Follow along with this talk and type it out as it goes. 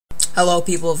Hello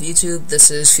people of YouTube, this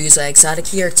is FuzeIXotic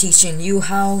here teaching you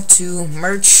how to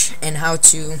merch and how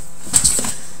to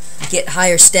get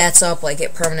higher stats up, like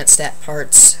get permanent stat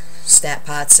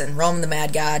pots, and roam the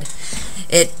mad god.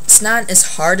 It's not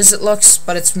as hard as it looks,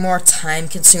 but it's more time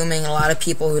consuming. A lot of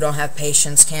people who don't have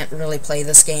patience can't really play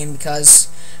this game because,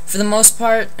 for the most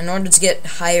part, in order to get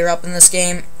higher up in this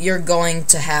game, you're going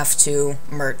to have to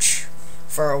merch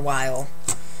for a while.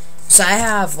 So I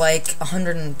have like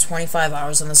 125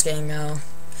 hours on this game now,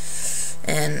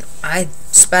 and I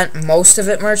spent most of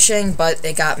it merching, but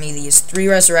it got me these 3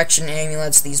 resurrection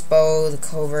amulets, these bow, the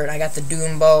covert. I got the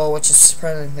doom bow, which is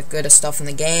probably the goodest stuff in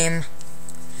the game,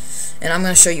 and I'm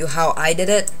going to show you how I did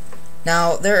it.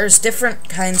 Now, there's different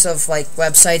kinds of like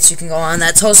websites you can go on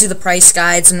that tells you the price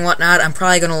guides and whatnot. I'm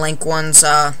probably going to link one's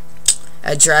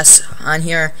address on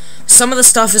here. Some of the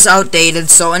stuff is outdated,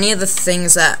 so any of the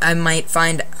things that I might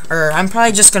find, or I'm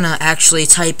probably just gonna actually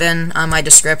type in on my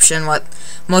description what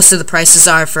most of the prices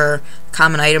are for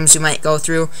common items you might go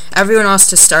through. Everyone wants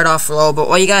to start off low, but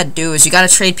what you gotta do is you gotta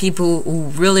trade people who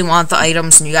really want the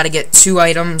items, and you gotta get 2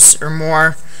 items or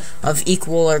more of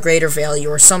equal or greater value,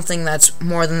 or something that's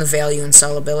more than the value and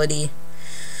sellability.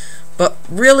 But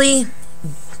really,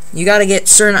 you gotta get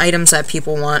certain items that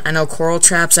people want. I know coral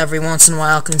traps every once in a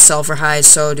while can sell for high,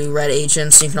 so do red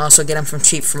agents. You can also get them from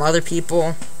cheap from other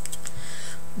people.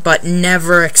 But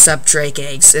never accept drake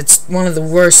eggs. It's one of the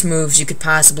worst moves you could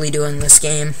possibly do in this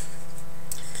game.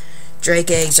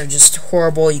 Drake eggs are just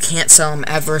horrible. You can't sell them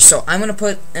ever. So I'm gonna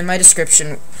put in my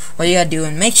description what you gotta do,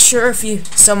 and make sure if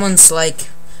someone's like,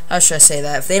 how should I say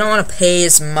that? If they don't want to pay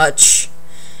as much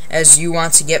as you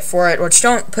want to get for it, which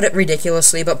don't put it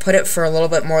ridiculously, but put it for a little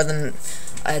bit more than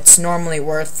it's normally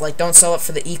worth. Like, don't sell it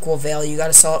for the equal value. You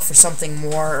gotta sell it for something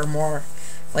more, or more,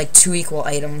 like 2 equal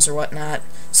items or whatnot.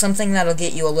 Something that'll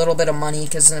get you a little bit of money,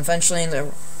 because then eventually in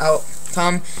the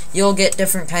outcome, you'll get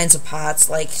different kinds of pots,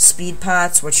 like speed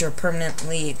pots, which are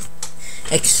permanently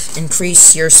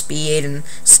increase your speed, and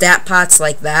stat pots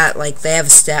like that. Like, they have a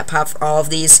stat pot for all of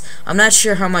these. I'm not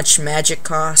sure how much magic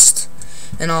cost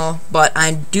and all, but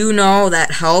I do know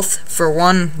that health, for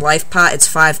 1 life pot, it's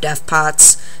 5 death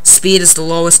pots. Speed is the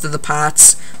lowest of the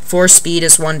pots. 4 speed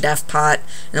is 1 death pot,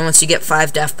 and then once you get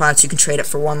 5 death pots, you can trade it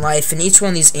for 1 life, and each one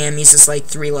of these Ammys is like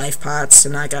 3 life pots,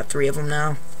 and I got 3 of them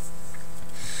now.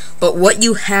 But what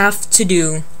you have to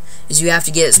do is you have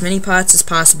to get as many pots as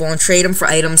possible and trade them for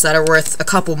items that are worth a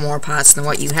couple more pots than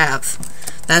what you have.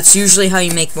 That's usually how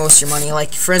you make most of your money.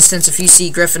 Like, for instance, if you see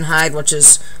Griffin hide, which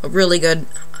is a really good,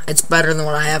 it's better than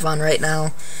what I have on right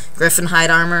now, Griffin hide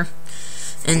armor,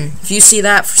 and if you see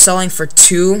that selling for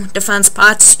 2 defense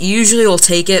pots, you usually will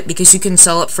take it, because you can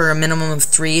sell it for a minimum of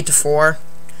 3 to 4.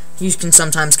 You can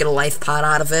sometimes get a life pot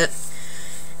out of it.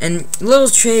 And little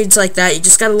trades like that, you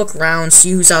just gotta look around,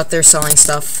 see who's out there selling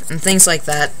stuff, and things like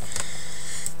that.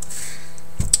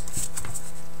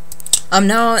 I'm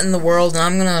now in the world, and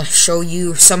I'm gonna show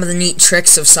you some of the neat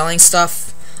tricks of selling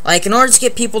stuff. Like, in order to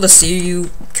get people to see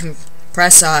you,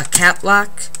 press cap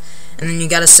lock, and then you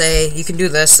gotta say, you can do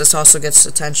this. This also gets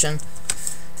attention.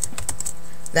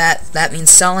 That means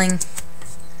selling.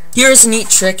 Here's a neat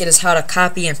trick. It is how to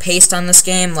copy and paste on this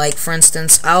game. Like, for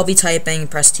instance, I'll be typing,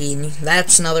 press T, and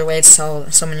that's another way to tell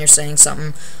someone you're saying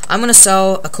something. I'm gonna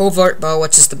sell a covert bow,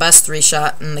 which is the best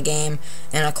 3-shot in the game,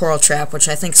 and a coral trap, which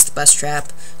I think is the best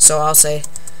trap. So I'll say,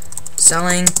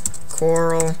 selling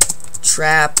coral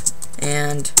trap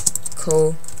and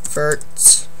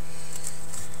covert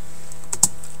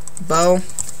bow.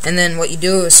 And then what you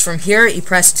do is, from here you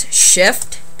press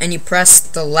shift and you press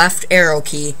the left arrow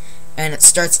key, and it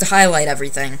starts to highlight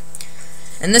everything.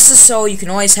 And this is so you can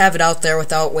always have it out there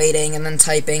without waiting and then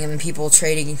typing and then people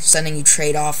sending you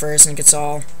trade offers, and it gets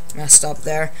all messed up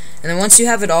there. And then once you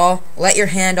have it all, let your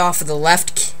hand off of the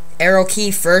left arrow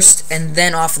key first and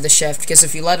then off of the shift, because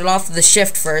if you let it off of the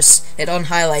shift first, it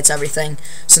unhighlights everything.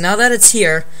 So now that it's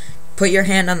here, put your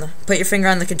finger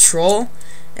on the control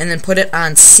and then put it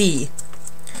on C,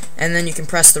 and then you can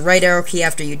press the right arrow key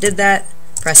after you did that,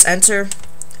 press enter,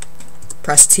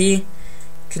 press T,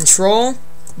 control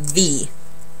V,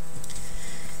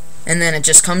 and then it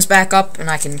just comes back up, and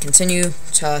I can continue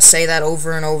to say that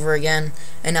over and over again.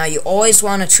 And now you always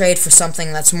want to trade for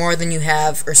something that's more than you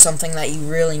have, or something that you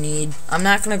really need. I'm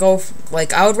not gonna go,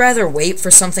 like, I would rather wait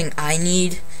for something I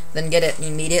need than get it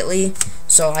immediately.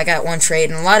 So I got 1 trade,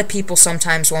 and a lot of people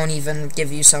sometimes won't even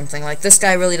give you something. Like, this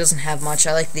guy really doesn't have much.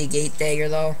 I like the gate dagger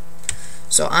though,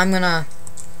 so I'm gonna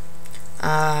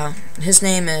his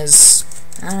name is,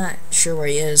 I'm not sure where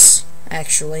he is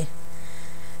actually.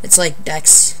 It's like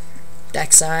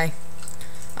Dexi.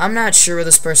 I'm not sure where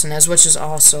this person is, which is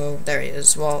also, there he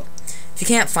is. Well, if If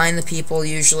you can't find the people,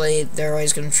 usually they're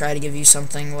always going to try to give you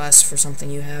something less for something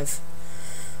you have.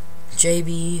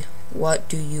 JB, what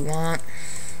do you want?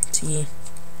 T.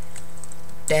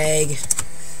 Dag,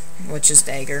 which is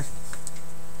dagger.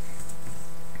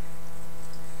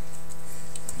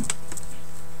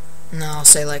 Now I'll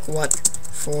say like what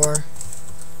for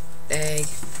dag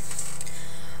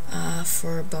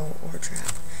for a bow or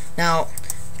trap. Now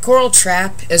coral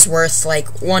trap is worth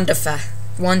like one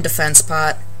defense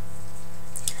pot,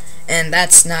 and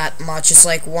that's not much. It's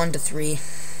like 1 to 3,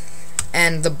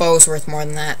 and the bow's worth more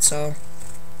than that. So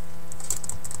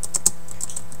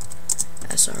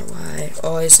SRY,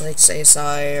 always like say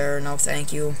sorry or no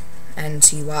thank you,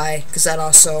 NTY, because that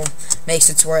also makes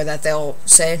it to where that they'll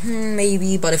say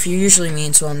maybe, but if you usually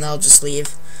mean to them, they'll just leave.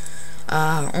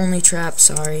 Only trap,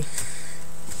 sorry.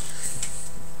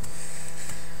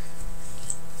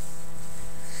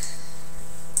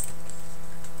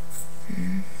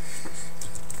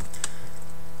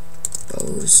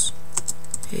 Bows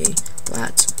a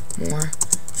lot more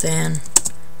than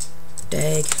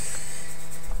dag.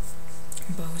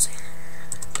 Bows a lot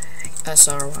more than dag.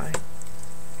 SRY.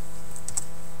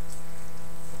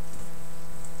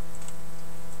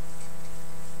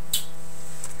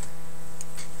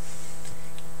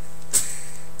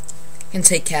 You can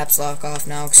take caps lock off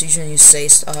now, because usually when you say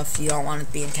stuff, you don't want it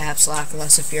to be in caps lock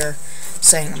unless if you're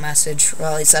saying a message.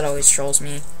 Well, at least that always trolls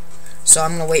me. So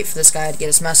I'm going to wait for this guy to get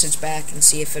his message back and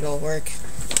see if it'll work.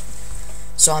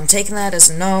 So I'm taking that as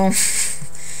a no.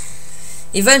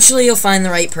 Eventually you'll find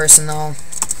the right person, though.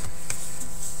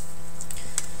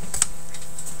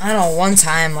 I don't know, one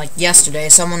time, like yesterday,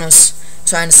 someone was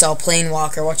trying to sell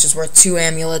Planewalker, which is worth 2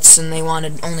 amulets, and they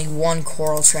wanted only 1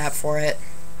 coral trap for it.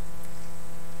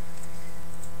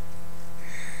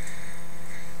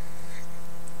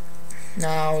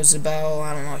 No, Isabel,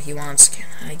 I don't know what he wants. Can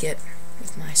I get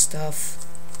with my stuff?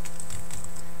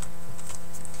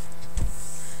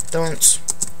 Don't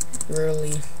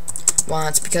really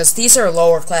want, because these are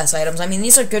lower class items. I mean,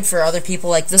 these are good for other people.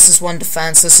 Like, this is 1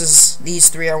 defense, these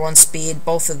 3 are 1 speed.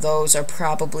 Both of those are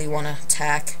probably 1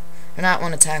 attack. Or not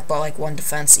 1 attack, but like 1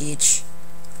 defense each.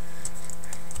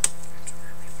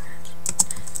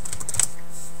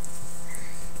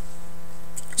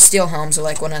 Steel helms are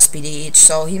like 1 SPD each,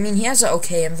 so I mean he has an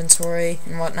okay inventory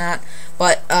and whatnot.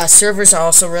 But servers are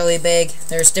also really big.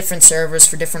 There's different servers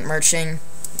for different merching.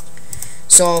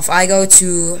 So if I go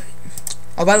to,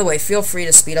 oh by the way, feel free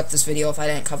to speed up this video if I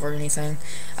didn't cover anything.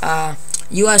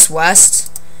 US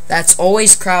West, that's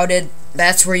always crowded.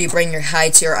 That's where you bring your high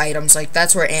tier items. Like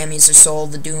that's where Ammys are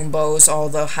sold, the Doom bows, all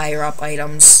the higher up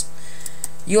items.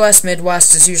 US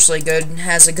Midwest is usually good,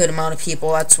 has a good amount of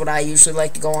people. That's what I usually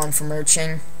like to go on for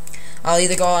merching. I'll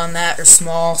either go on that or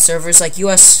small servers like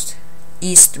US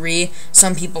East 3.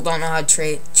 Some people don't know how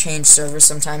to change servers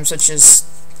sometimes, which is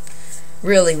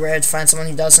really rare to find someone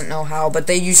who doesn't know how, but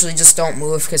they usually just don't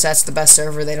move because that's the best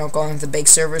server. They don't go on the big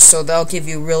servers, so they'll give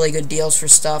you really good deals for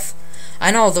stuff.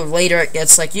 I know the later it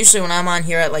gets, like usually when I'm on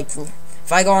here at like,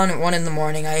 if I go on at 1 in the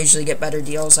morning, I usually get better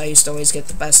deals. I used to always get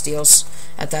the best deals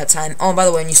at that time. Oh, by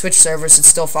the way, when you switch servers, it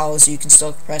still follows you. You can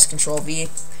still press Control V.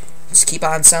 Just keep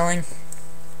on selling.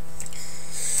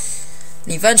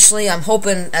 And eventually, I'm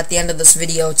hoping at the end of this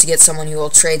video to get someone who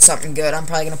will trade something good. I'm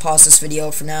probably going to pause this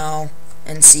video for now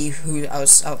and see who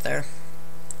else out there.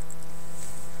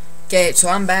 Okay, so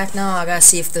I'm back now. I gotta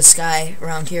see if this guy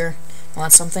around here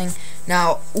wants something.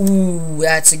 Now, ooh,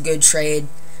 that's a good trade.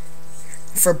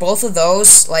 For both of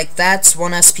those, like, that's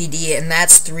 1 SPD, and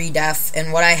that's 3 def,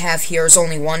 and what I have here is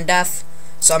only 1 def,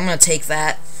 so I'm gonna take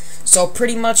that. So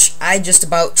pretty much, I just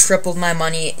about tripled my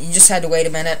money. You just had to wait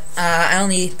a minute. I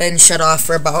only been shut off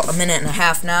for about a minute and a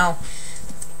half now,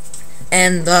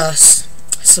 and the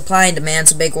supply and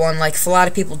demand's a big one. Like, if a lot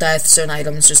of people die with certain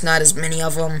items, there's not as many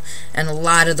of them, and a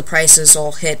lot of the prices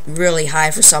will hit really high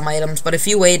for some items, but if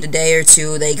you wait a day or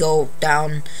two, they go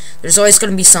down. There's always going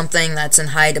to be something that's in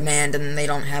high demand, and they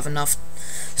don't have enough,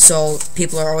 so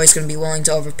people are always going to be willing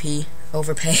to overpay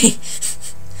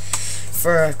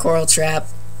for a coral trap.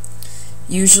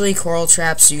 Usually, coral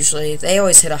traps, they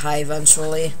always hit a high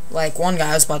eventually. Like, one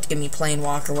guy was about to give me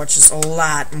Planewalker, which is a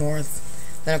lot more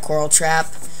than a coral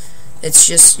trap. It's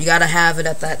just, you gotta have it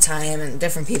at that time, and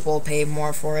different people pay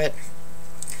more for it.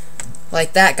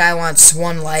 Like, that guy wants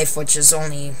 1 life, which is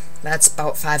only, that's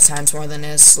about 5 times more than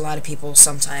this. A lot of people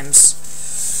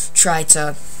sometimes try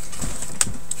to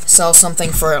sell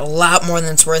something for a lot more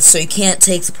than it's worth, so you can't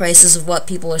take the prices of what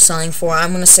people are selling for.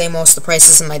 I'm going to say most of the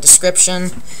prices in my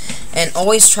description, and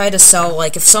always try to sell,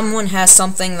 like, if someone has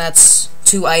something that's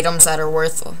 2 items that are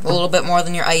worth a little bit more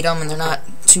than your item and they're not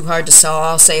too hard to sell,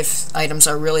 I'll say if items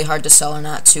are really hard to sell or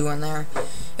not 2 in there.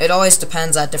 It always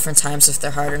depends at different times if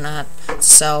they're hard or not to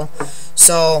sell.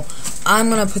 So I'm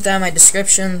going to put that in my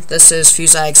description. This is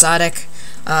FuzeIXotic.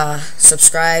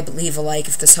 Subscribe, leave a like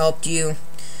if this helped you.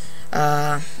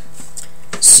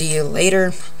 See you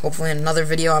later, hopefully in another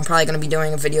video. I'm probably going to be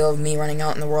doing a video of me running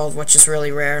out in the world, which is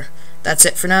really rare. That's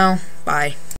it for now. Bye.